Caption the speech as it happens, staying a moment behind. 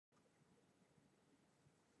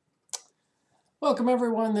Welcome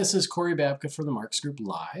everyone, this is Corey Babka for the Marks Group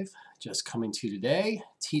Live. Just coming to you today,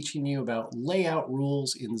 teaching you about layout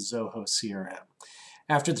rules in Zoho CRM.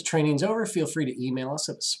 After the training's over, feel free to email us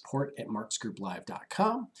at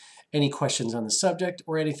support@marksgrouplive.com. Any questions on the subject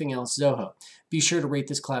or anything else Zoho. Be sure to rate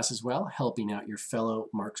this class as well, helping out your fellow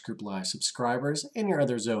Marks Group Live subscribers and your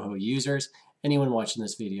other Zoho users, anyone watching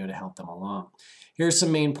this video to help them along. Here are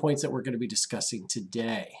some main points that we're going to be discussing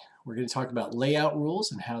today. We're going to talk about layout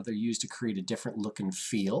rules and how they're used to create a different look and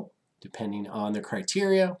feel depending on the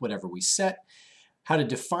criteria, whatever we set, how to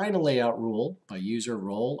define a layout rule by user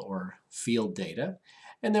role or field data,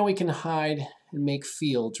 and then we can hide and make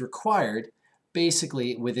fields required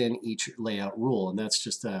basically within each layout rule, and that's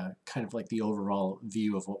just kind of like the overall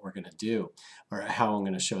view of what we're going to do or how I'm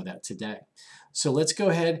going to show that today. So let's go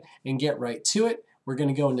ahead and get right to it. We're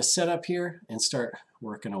going to go into setup here and start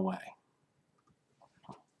working away.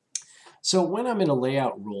 So when I'm in a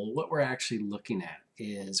layout rule, what we're actually looking at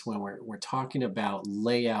is when we're talking about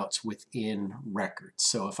layouts within records.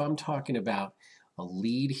 So if I'm talking about a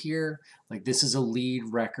lead here, like this is a lead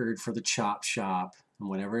record for the chop shop and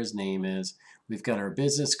whatever his name is. We've got our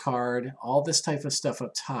business card, all this type of stuff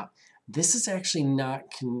up top. This is actually not,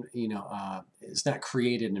 it's not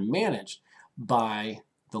created and managed by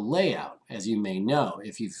the layout, as you may know.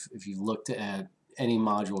 If you've looked at any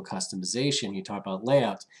module customization, you talk about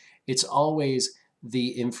layouts. It's always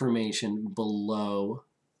the information below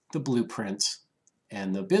the blueprints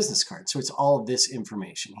and the business card. So it's all of this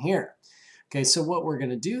information here. Okay, so what we're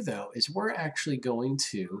going to do though is we're actually going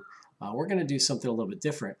to, do something a little bit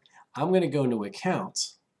different. I'm going to go into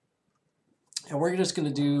accounts and we're just going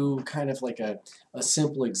to do kind of like a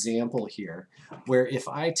simple example here where if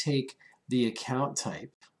I take the account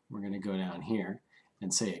type, we're going to go down here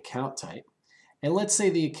and say account type. And let's say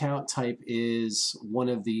the account type is one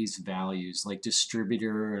of these values like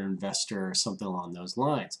distributor or investor or something along those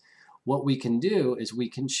lines. What we can do is we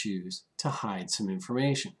can choose to hide some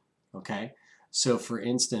information. Okay, so for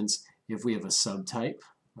instance, if we have a subtype,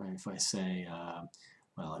 right, if I say,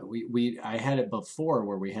 I had it before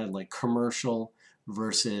where we had like commercial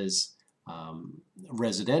versus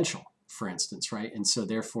residential, for instance, right? And so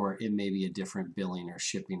therefore it may be a different billing or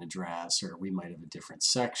shipping address, or we might have a different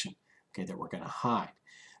section. Okay, that we're going to hide.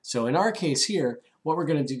 So in our case here, what we're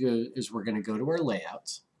going to do is we're going to go to our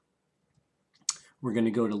layouts. We're going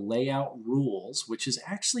to go to layout rules, which is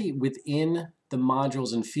actually within the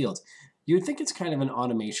modules and fields. You would think it's kind of an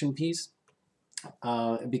automation piece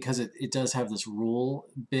because it does have this rule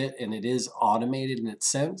bit and it is automated in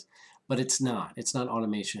its sense, but it's not. It's not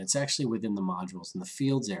automation. It's actually within the modules and the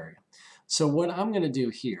fields area. So what I'm going to do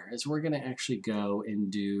here is we're going to actually go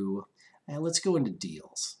and do, let's go into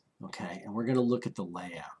deals. Okay, and we're going to look at the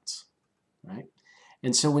layouts, right?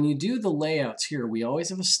 And so when you do the layouts here, we always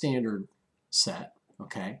have a standard set,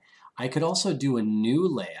 okay? I could also do a new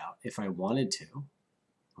layout if I wanted to,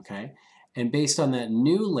 okay? And based on that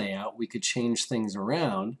new layout, we could change things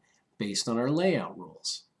around based on our layout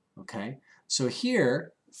rules, okay? So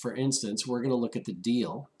here, for instance, we're going to look at the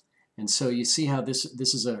deal. And so you see how there's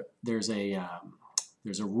a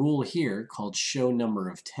rule here called show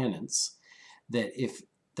number of tenants that if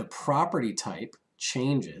the property type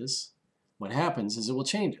changes, what happens is it will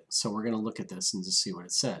change it. So we're going to look at this and just see what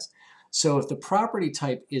it says. So if the property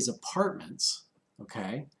type is apartments,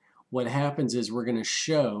 okay, what happens is we're going to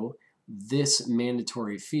show this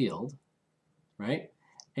mandatory field, right?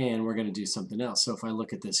 And we're going to do something else. So if I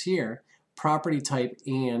look at this here, property type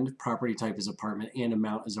is apartment and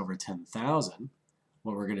amount is over 10,000,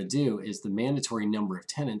 what we're going to do is the mandatory number of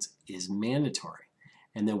tenants is mandatory.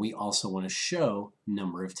 And then we also want to show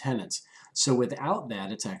number of tenants. So without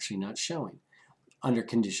that, it's actually not showing. Under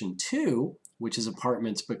condition 2, which is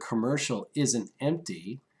apartments but commercial isn't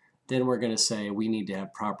empty, then we're going to say we need to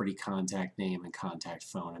have property contact name and contact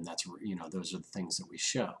phone, and that's, those are the things that we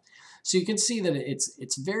show. So you can see that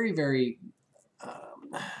it's very, very,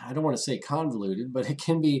 I don't want to say convoluted, but it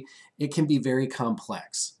can be very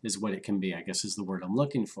complex is what it can be, I guess is the word I'm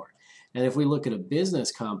looking for. And if we look at a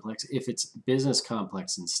business complex, if it's business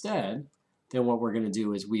complex instead, then what we're going to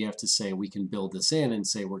do is we have to say we can build this in and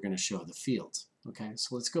say we're going to show the fields. Okay,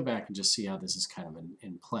 so let's go back and just see how this is kind of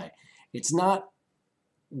in play. It's not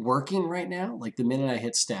working right now. Like the minute I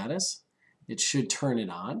hit status, it should turn it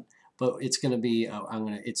on, but it's going to be,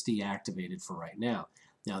 it's deactivated for right now.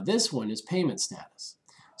 Now this one is payment status.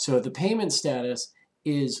 So if the payment status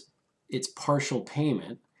is it's partial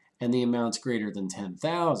payment and the amount's greater than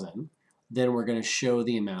 10,000, then we're going to show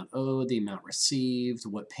the amount owed, the amount received,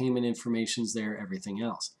 what payment information's there, everything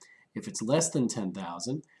else. If it's less than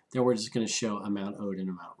 10,000, then we're just going to show amount owed and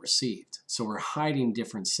amount received. So we're hiding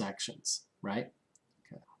different sections. right?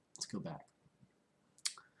 Okay, let's go back.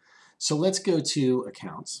 So let's go to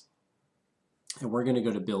accounts, and we're going to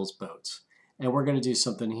go to Bill's Boats. And we're going to do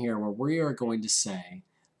something here where we are going to say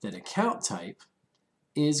that account type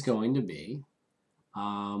is going to be,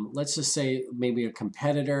 let's just say maybe a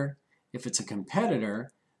competitor. If it's a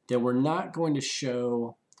competitor, then we're not going to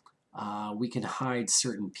show, we can hide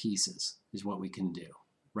certain pieces is what we can do,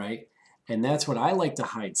 right? And that's what I like to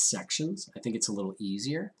hide sections. I think it's a little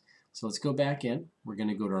easier. So let's go back in. We're going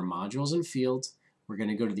to go to our modules and fields. We're going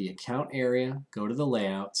to go to the account area, go to the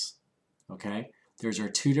layouts, okay? There's our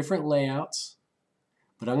two different layouts,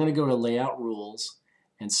 but I'm going to go to layout rules.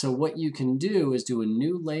 And so what you can do is do a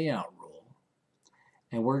new layout rule,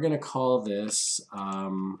 and we're going to call this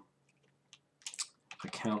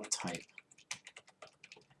account type.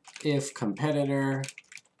 If competitor,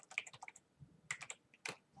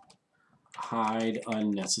 hide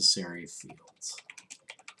unnecessary fields.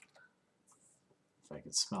 If I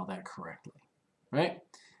could spell that correctly, right?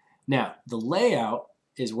 Now, the layout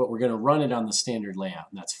is what we're going to run it on the standard layout,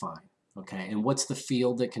 and that's fine, okay? And what's the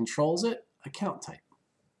field that controls it? Account type,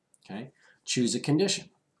 okay? Choose a condition.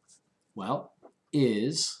 Well,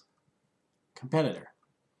 is competitor.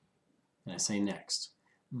 And I say next.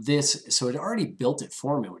 So it already built it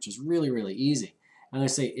for me, which is really, really easy. And I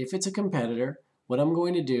say, if it's a competitor, what I'm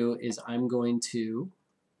going to do is I'm going to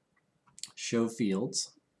show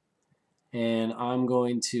fields, and I'm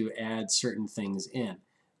going to add certain things in.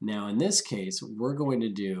 Now, in this case, what we're going to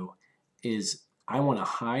do is I want to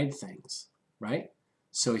hide things, right?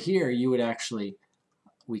 So here you would actually,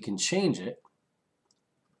 we can change it,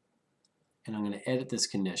 and I'm going to edit this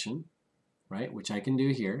condition, right, which I can do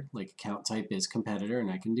here, like account type is competitor, and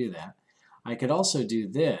I can do that. I could also do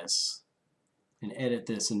this and edit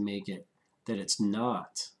this and make it that it's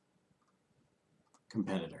not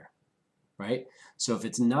competitor, right? So if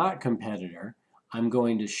it's not competitor, I'm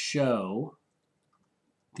going to show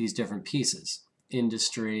these different pieces,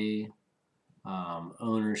 industry,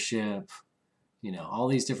 ownership, you know, all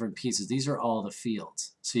these different pieces. These are all the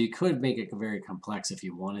fields. So you could make it very complex if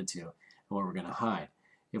you wanted to, and what we're going to hide.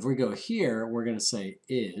 If we go here, we're going to say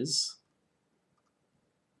is,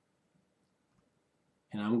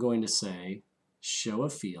 and I'm going to say show a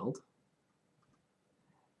field,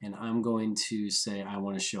 and I'm going to say I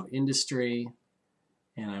want to show industry,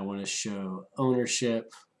 and I want to show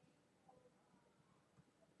ownership,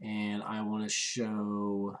 and I want to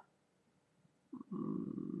show,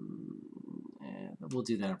 we'll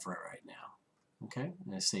do that for right now, okay?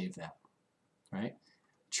 And I save that, right?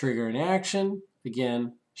 Trigger an action,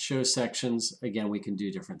 again, show sections, again, we can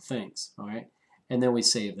do different things, all right? And then we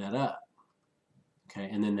save that up, okay?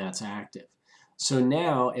 And then that's active. So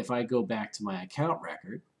now, if I go back to my account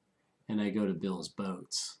record, and I go to Bill's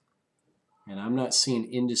Boats, and I'm not seeing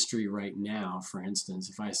industry right now, for instance,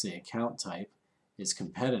 if I say account type is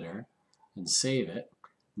competitor, and save it,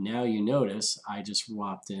 now you notice I just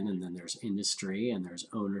swapped in, and then there's industry, and there's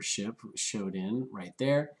ownership showed in right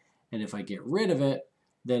there, and if I get rid of it,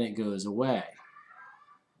 then it goes away,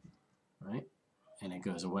 right? And it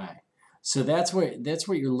goes away. So that's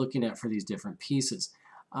what you're looking at for these different pieces.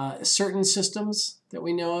 Certain systems that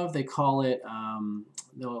we know of, they call it,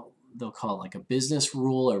 they'll call it like a business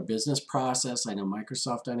rule or business process. I know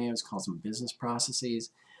Microsoft Dynamics calls them business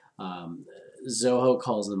processes. Zoho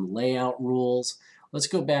calls them layout rules. Let's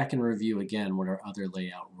go back and review again what our other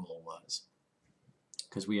layout rule was,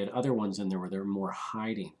 because we had other ones in there where they're more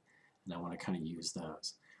hiding, and I want to kind of use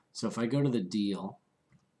those. So if I go to the deal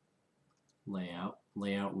layout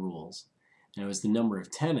rules, and it was the number of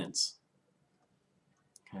tenants,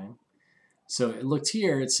 okay? So it looked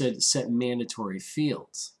here, it said set mandatory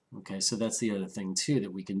fields. Okay, so that's the other thing too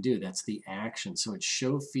that we can do. That's the action. So it's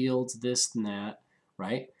show fields, this and that,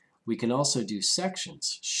 right? We can also do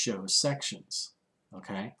sections, show sections,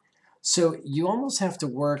 okay? So you almost have to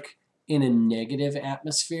work in a negative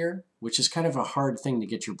atmosphere, which is kind of a hard thing to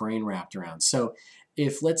get your brain wrapped around. So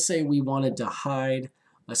if, let's say, we wanted to hide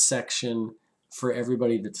a section for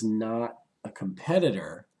everybody that's not a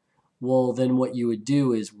competitor, well, then what you would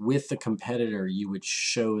do is with the competitor, you would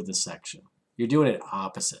show the section. You're doing it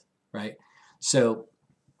opposite, right? So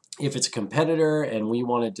if it's a competitor and we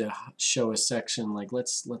wanted to show a section, like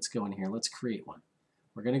let's go in here, let's create one.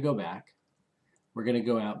 We're going to go back. We're going to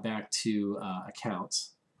go out back to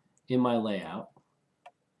accounts in my layout,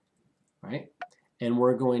 right? And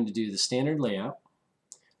we're going to do the standard layout.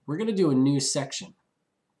 We're going to do a new section,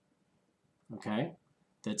 okay?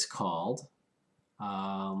 That's called,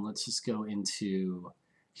 let's just go into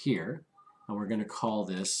here, and we're going to call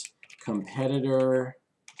this competitor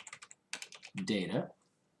data,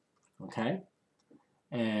 okay?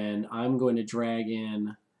 and I'm going to drag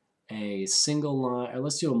in a single line, or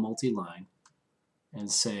let's do a multi-line,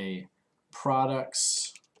 and say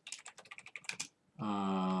products,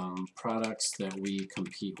 products that we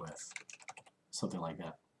compete with, something like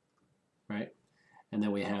that, right? And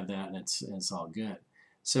then we have that, and it's all good.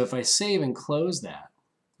 So if I save and close that,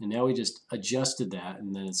 and now we just adjusted that,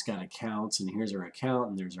 and then it's got accounts, and here's our account,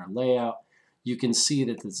 and there's our layout, you can see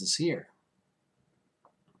that this is here.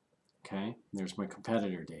 Okay, there's my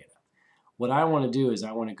competitor data. What I want to do is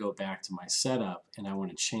I want to go back to my setup, and I want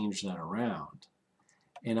to change that around.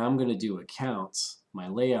 And I'm going to do accounts, my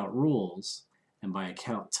layout rules, and by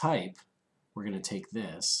account type, we're going to take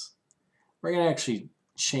this. We're going to actually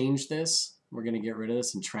change this. We're going to get rid of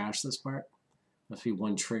this and trash this part. Must be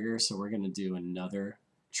one trigger, so we're going to do another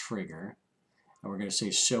trigger. And we're going to say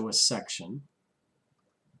show a section.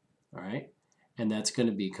 All right? And that's going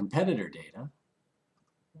to be competitor data,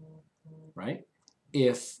 right?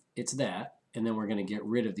 If it's that, and then we're going to get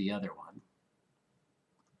rid of the other one.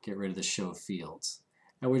 Get rid of the show fields.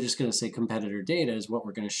 And we're just going to say competitor data is what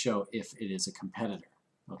we're going to show if it is a competitor.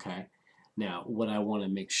 Okay? Now, what I want to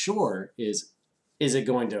make sure is it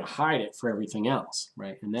going to hide it for everything else,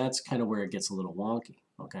 right? And that's kind of where it gets a little wonky,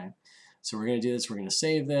 okay? So we're going to do this. We're going to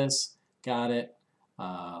save this. Got it.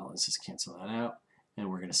 Let's just cancel that out. And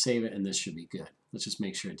we're going to save it, and this should be good. Let's just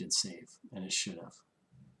make sure it did save, and it should have.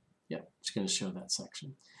 Yep, it's going to show that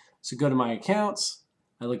section. So go to my accounts.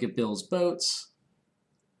 I look at Bill's Boats.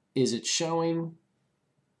 Is it showing?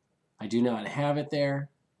 I do not have it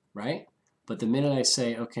there, right? But the minute I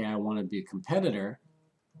say, okay, I want to be a competitor,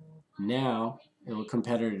 now it will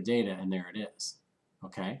competitor data, and there it is.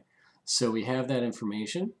 Okay, so we have that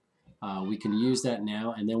information. We can use that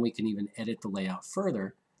now, and then we can even edit the layout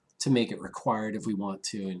further to make it required if we want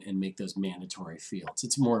to, and make those mandatory fields.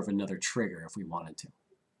 It's more of another trigger if we wanted to.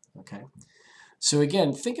 Okay, so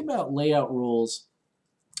again, think about layout rules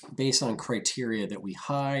based on criteria that we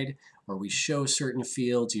hide or we show certain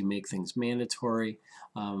fields. You make things mandatory.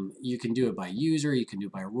 You can do it by user, you can do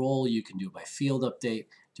it by role, you can do it by field update.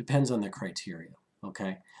 Depends on the criteria.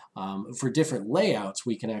 Okay. For different layouts,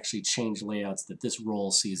 we can actually change layouts that this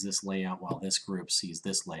role sees this layout while this group sees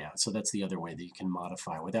this layout. So that's the other way that you can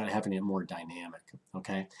modify without having it more dynamic.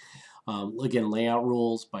 Okay. Again, layout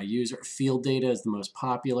rules by user. Field data is the most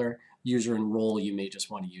popular. User and role, you may just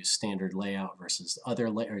want to use standard layout versus other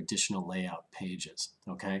or additional layout pages.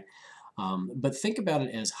 Okay. But think about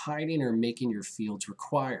it as hiding or making your fields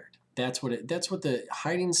required. That's what the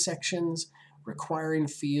hiding sections, requiring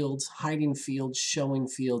fields, hiding fields, showing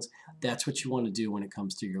fields, that's what you want to do when it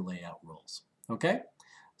comes to your layout rules. Okay?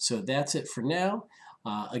 So that's it for now.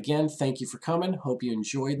 Again, thank you for coming. Hope you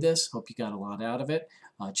enjoyed this. Hope you got a lot out of it.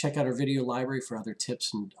 Check out our video library for other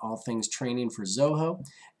tips and all things training for Zoho.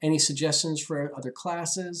 Any suggestions for other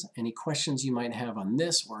classes, any questions you might have on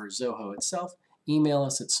this or Zoho itself, email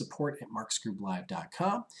us at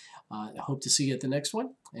support@marksgrouplive.com. I hope to see you at the next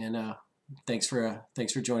one, and thanks for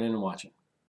joining and watching.